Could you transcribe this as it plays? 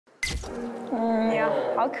呀，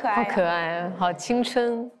好可爱，好可爱，好青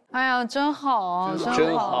春。哎呀，真好，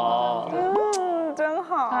真好，真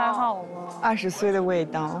好，太好了。20岁的味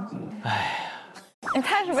道。你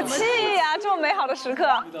叹什么气呀？这么美好的时刻，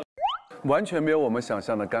完全没有我们想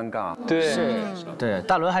象的尴尬。对，对，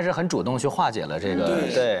大伦还是很主动去化解了这个，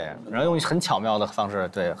对，然后用很巧妙的方式，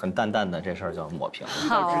对，很淡淡的这事儿就抹平了。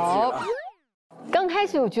好。刚开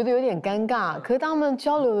始我觉得有点尴尬，可是当他们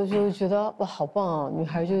交流的时候，觉得哇，好棒啊！女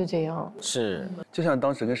孩就是这样。是，就像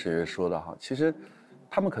当时跟沈月说的哈，其实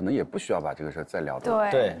他们可能也不需要把这个事儿再聊的。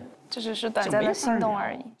对，这只是短暂的心动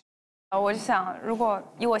而已。我就想，如果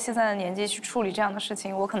以我现在的年纪去处理这样的事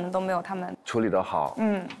情，我可能都没有他们处理得好。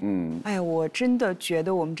哎呀，我真的觉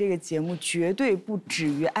得我们这个节目绝对不止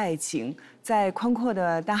于爱情，在宽阔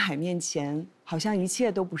的大海面前，好像一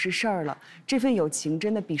切都不是事儿了。这份友情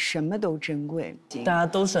真的比什么都珍贵。大家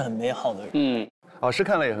都是很美好的人。老师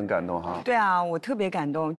看了也很感动哈。对啊，我特别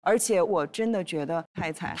感动，而且我真的觉得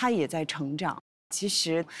太太她也在成长。其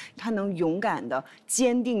实她能勇敢的、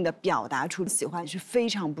坚定的表达出喜欢是非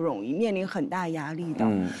常不容易，面临很大压力的。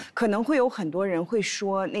可能会有很多人会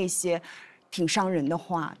说那些挺伤人的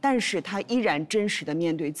话，但是她依然真实的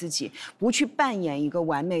面对自己，不去扮演一个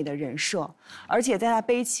完美的人设。而且在她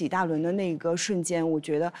背起大轮的那个瞬间，我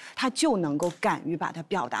觉得她就能够敢于把它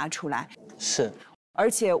表达出来。是。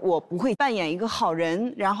而且我不会扮演一个好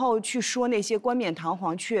人，然后去说那些冠冕堂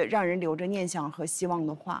皇却让人留着念想和希望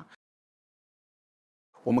的话。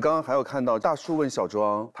我们刚刚还有看到大树问小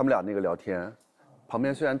庄他们俩那个聊天，旁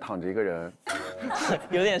边虽然躺着一个人，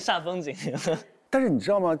有点煞风景。但是你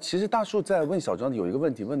知道吗？其实大树在问小庄有一个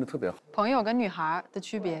问题问得特别好，朋友跟女孩的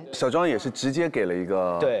区别。小庄也是直接给了一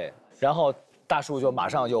个对，然后大树就马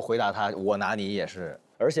上就回答他，我拿你也是，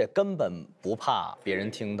而且根本不怕别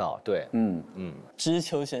人听到。对，直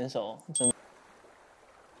球选手真的。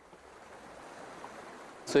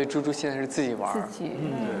所以猪猪现在是自己玩。自己。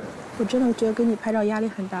我真的觉得给你拍照压力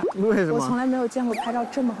很大。为什么？我从来没有见过拍照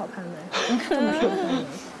这么好看的男生，这么帅的男生。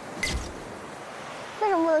为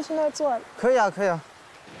什么不能去那儿坐？可以啊，可以啊，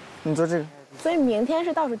你坐这个。所以明天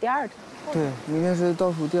是倒数第2天。对，明天是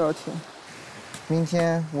倒数第2天，明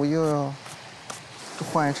天我又要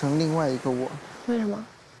换成另外一个我。为什么？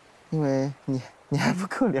因为你还不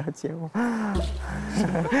够了解我，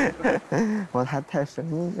我还太神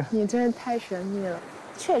秘了。你真是太神秘了。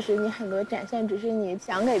确实，你很多展现只是你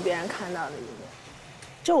想给别人看到的一面。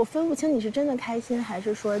就我分不清你是真的开心，还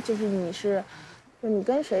是说就是你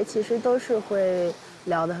跟谁其实都是会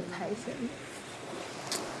聊得很开心。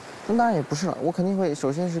那当然也不是了，我肯定会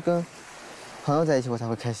首先是跟朋友在一起，我才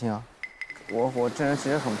会开心啊。我这人其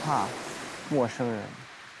实很怕陌生人。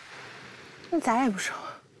那咱也不熟。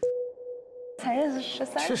才认识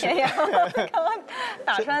13天呀！刚刚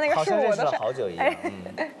打出来那个数，好像认识了好久一样。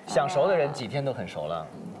想熟的人几天都很熟了。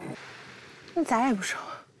那咱也不熟。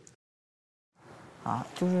啊，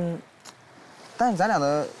就是，但是咱俩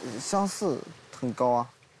的相似很高啊。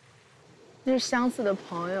就是相似的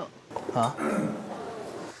朋友。啊？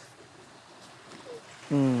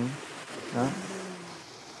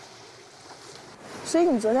所以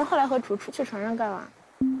你昨天后来和楚楚去船上干嘛？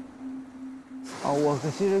我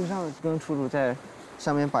其实跟楚楚在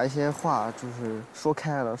上面把一些话就是说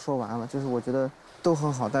开了，说完了，就是我觉得都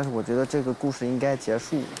很好，但是我觉得这个故事应该结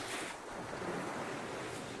束。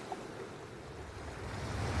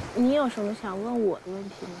你有什么想问我的问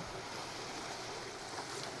题吗？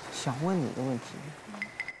想问你的问题？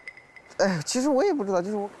哎，其实我也不知道，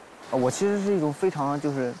就是我其实是一种非常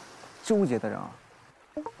就是纠结的人啊，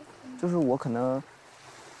就是我可能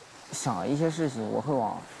想一些事情，我会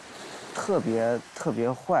往特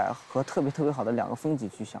别坏和特别好的2个分级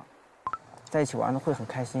去想，在一起玩的会很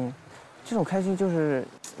开心，这种开心就是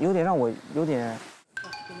有点让我有点，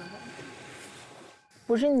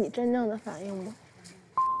不是你真正的反应吗？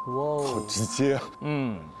哇，好直接。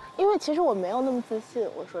因为其实我没有那么自信，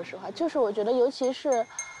我说实话，就是我觉得尤其是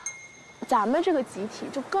咱们这个集体，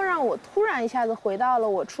就更让我突然一下子回到了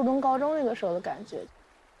我初中高中那个时候的感觉，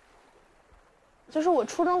就是我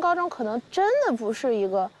初中高中可能真的不是一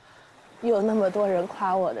个有那么多人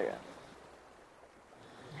夸我的人，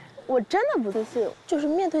我真的不自信。就是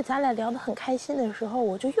面对咱俩聊得很开心的时候，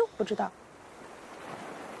我就又不知道，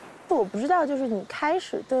我不知道，就是你开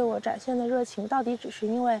始对我展现的热情，到底只是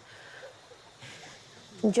因为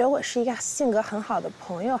你觉得我是一个性格很好的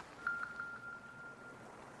朋友，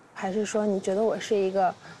还是说你觉得我是一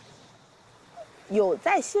个有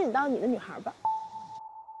在吸引到你的女孩吧？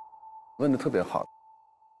问得特别好。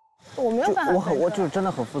我没有办法。我就是真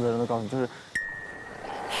的很负责任的告诉你，就是，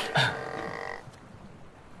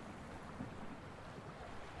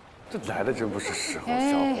这来的真不是时候，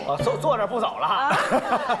小伙。坐这不走了。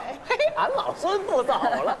俺老孙不走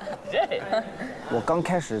了。这，我刚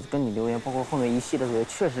开始跟你留言，包括后面一系列留言，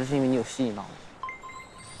确实是因为你有吸引到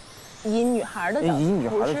我。以女孩的角度，以女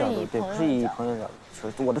孩的角度，对，不不是以朋友的角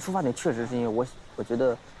度。我的出发点确实是因为我觉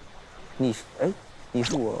得你是你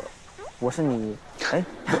是我，我是你，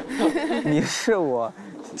你是我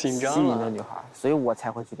紧张吸引的女孩，所以我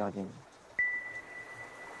才会去了解你。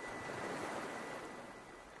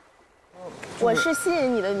我是吸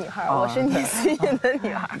引你的女孩，我是你吸引的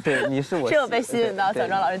女孩。对，你是我。是有被吸引到，小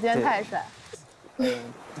庄老师今天太帅。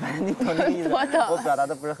反正你懂那个意思。我懂。我表达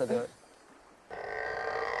的不是很对。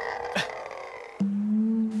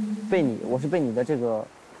我是被你的这个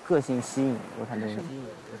个性吸引，我才能。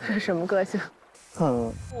是什么个性？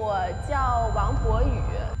我叫王博宇。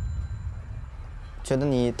觉得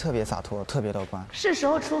你特别洒脱，特别乐观。是时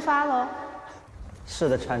候出发喽。是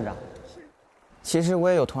的，船长。其实我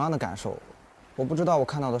也有同样的感受，我不知道我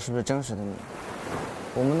看到的是不是真实的你。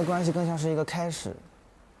我们的关系更像是一个开始，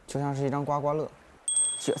就像是一张刮刮乐，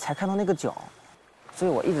才看到那个角，所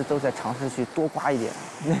以我一直都在尝试去多刮一点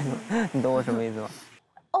那种，你懂我什么意思吗？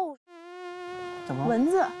哦，怎么？蚊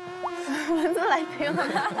子来听了，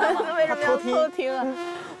蚊子为什么要偷听啊？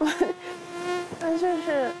那就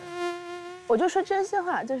是，我就说真心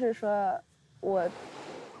话，就是说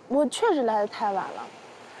我确实来得太晚了。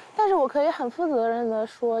但是我可以很负责任的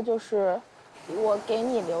说，就是我给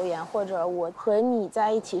你留言，或者我和你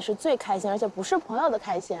在一起是最开心，而且不是朋友的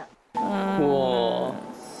开心。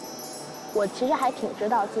我其实还挺知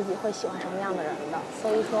道自己会喜欢什么样的人的，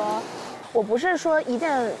所以说，我不是说一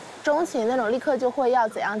见钟情那种立刻就会要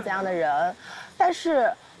怎样怎样的人，但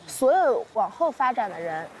是所有往后发展的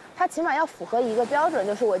人，他起码要符合一个标准，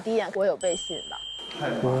就是我第一眼我有被吸引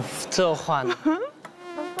的。这话呢？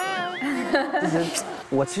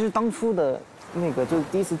我其实当初的那个，就是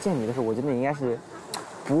第一次见你的时候，我觉得你应该是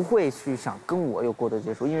不会去想跟我有过多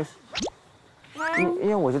接触，因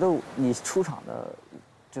为我觉得你出场的，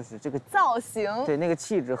就是这个造型，对那个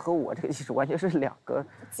气质和我这个气质完全是两个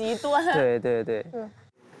极端。对对对。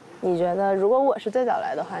你觉得如果我是最早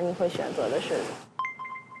来的话，你会选择的是？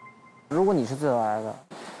如果你是最早来的，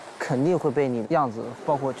肯定会被你的样子，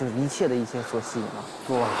包括就是一切的一切所吸引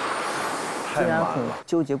了。哇！虽然很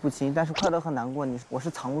纠结不清，但是快乐和难过，我是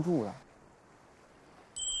藏不住的。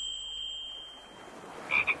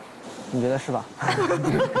你觉得是吧？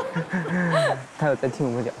他有在听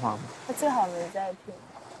我们讲话吗？他最好没在听。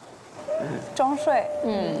装睡，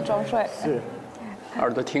装睡。是，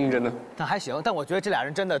耳朵听着呢。但还行，但我觉得这俩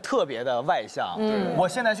人真的特别的外向。我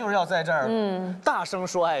现在就是要在这儿，大声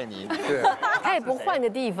说爱你。对。他也不换个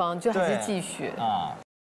地方，就还是继续啊。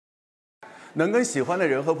能跟喜欢的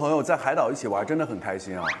人和朋友在海岛一起玩，真的很开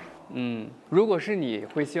心啊。如果是你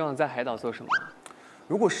会希望在海岛做什么？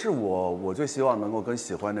如果是我最希望能够跟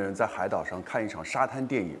喜欢的人在海岛上看一场沙滩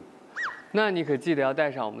电影。那你可记得要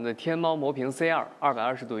带上我们的天猫魔屏 C2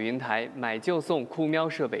 220度云台，买就送酷喵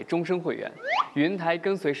设备终身会员，云台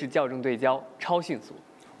跟随式校正对焦，超迅速。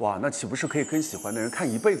哇，那岂不是可以跟喜欢的人看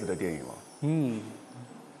一辈子的电影了？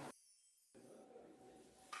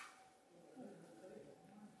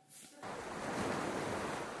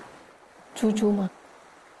猪猪吗？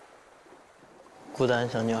孤单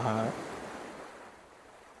小女孩。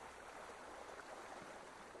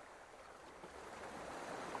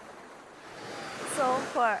走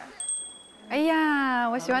会儿。哎呀，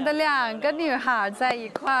我喜欢的两个女孩在一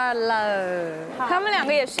块儿了，她们两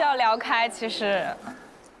个也是要聊开，其实。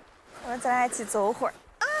我说咱俩一起走会儿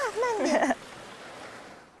啊，慢点。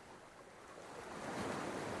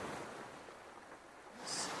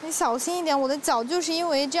你小心一点，我的脚就是因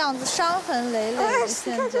为这样子伤痕累累的。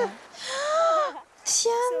现在，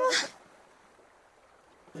天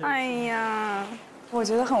哪！哎呀，我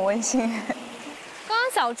觉得很温馨。刚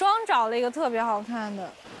刚小庄找了一个特别好看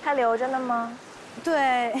的，还留着呢吗？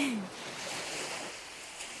对，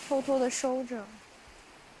偷偷的收着。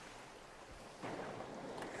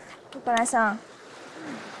我本来想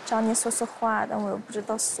找你说说话，但我又不知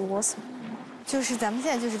道说什么。就是咱们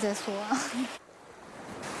现在就是在说。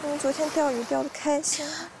我昨天钓鱼钓得开心，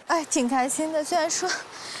哎，挺开心的。虽然说，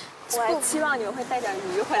我还期望你们会带点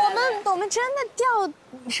鱼回来。我们真的钓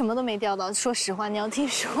什么都没钓到，说实话，你要听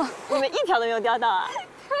说，你们一条都没有钓到啊？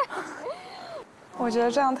我觉得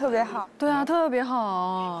这样特别好。对啊，特别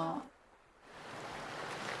好。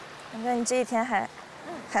反正你这一天还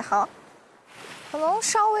好，可能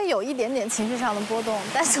稍微有一点点情绪上的波动，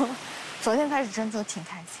但是昨天开始真的挺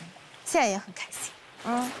开心的，现在也很开心。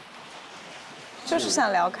就是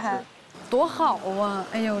想聊开，多好啊！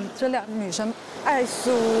哎呦，这俩女生爱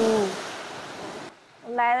苏。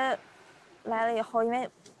来了以后，因为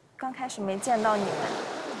刚开始没见到你们，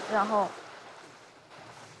然后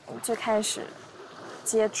最开始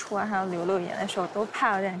接触啊，还有流眼的时候，都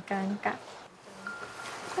怕有点尴尬。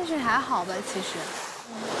但是还好吧，其实。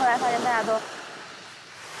后来发现大家都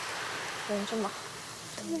人这么好，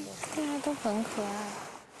对，大家都很可爱。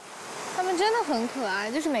他们真的很可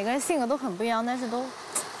爱，就是每个人性格都很不一样，但是都。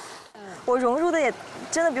我融入的也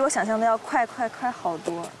真的比我想象的要快好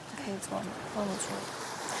多。可以做吗？做不出。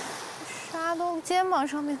沙都肩膀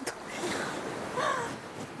上面都是。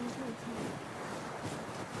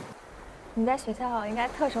你在学校应该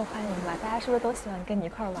特受欢迎吧？大家是不是都喜欢跟你一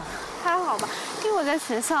块玩？还好吧，因为我在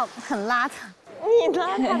学校很邋遢。你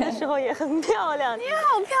邋遢的时候也很漂亮。你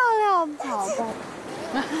好漂亮，宝宝。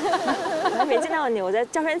我还没见到你，我在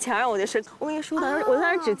照片墙上我就是，我跟你说，我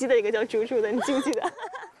当时只记得一个叫猪猪的，你记不记得？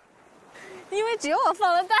因为只有我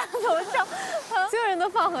放了大头照，所有人都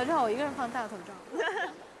放合照，我一个人放大头照。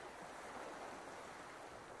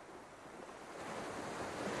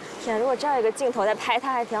天，如果这样一个镜头再拍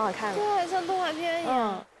它，还挺好看的。对，像动画片一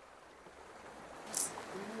样。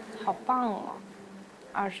好棒哦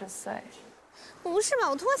，20岁。不是吧？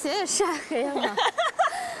我拖鞋也晒黑了。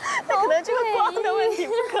那可能这个光的问题，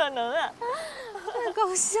不可能啊。太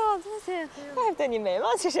搞笑，拖鞋也黑了。怪不得你眉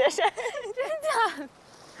毛其实也晒，真假？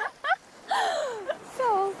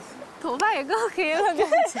笑死！头发也更黑了，感觉。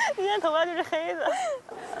今天头发就是黑的。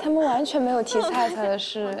他们完全没有提菜菜的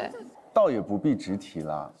事，哎。倒也不必直提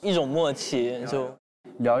啦，一种默契就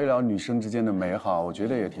聊一聊女生之间的美好，我觉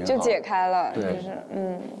得也挺好。就解开了，对，就是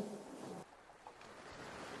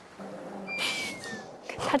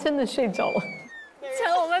他真的睡着了。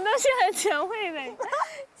我们都是很前卫的，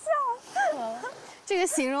笑死了。这个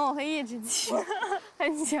形容我会一直记，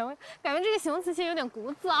很前卫，感觉这个形容词其实有点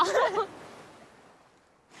古早。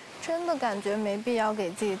真的感觉没必要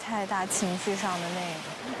给自己太大情绪上的那个。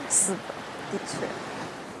是的，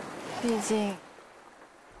的确。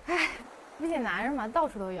毕竟男人嘛，到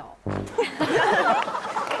处都有。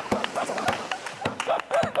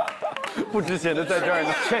不值钱的在这儿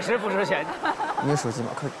呢，确实不值钱。你有手机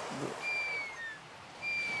吗？快！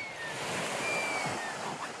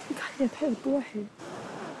你看见他有多黑？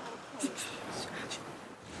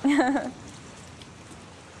你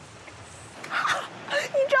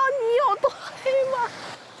知道你有多黑吗？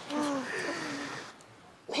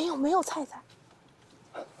没有菜菜。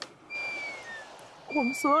我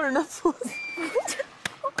们所有人的父亲。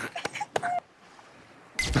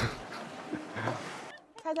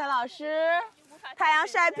菜菜老师，太阳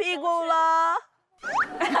晒屁股了。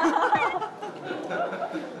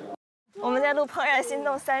我们在录《怦然心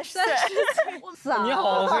动30岁》。你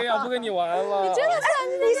好黑啊！不跟你玩了。你真的是，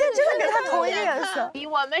你现在真的跟他同一个颜色。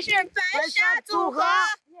我们是白纱组合。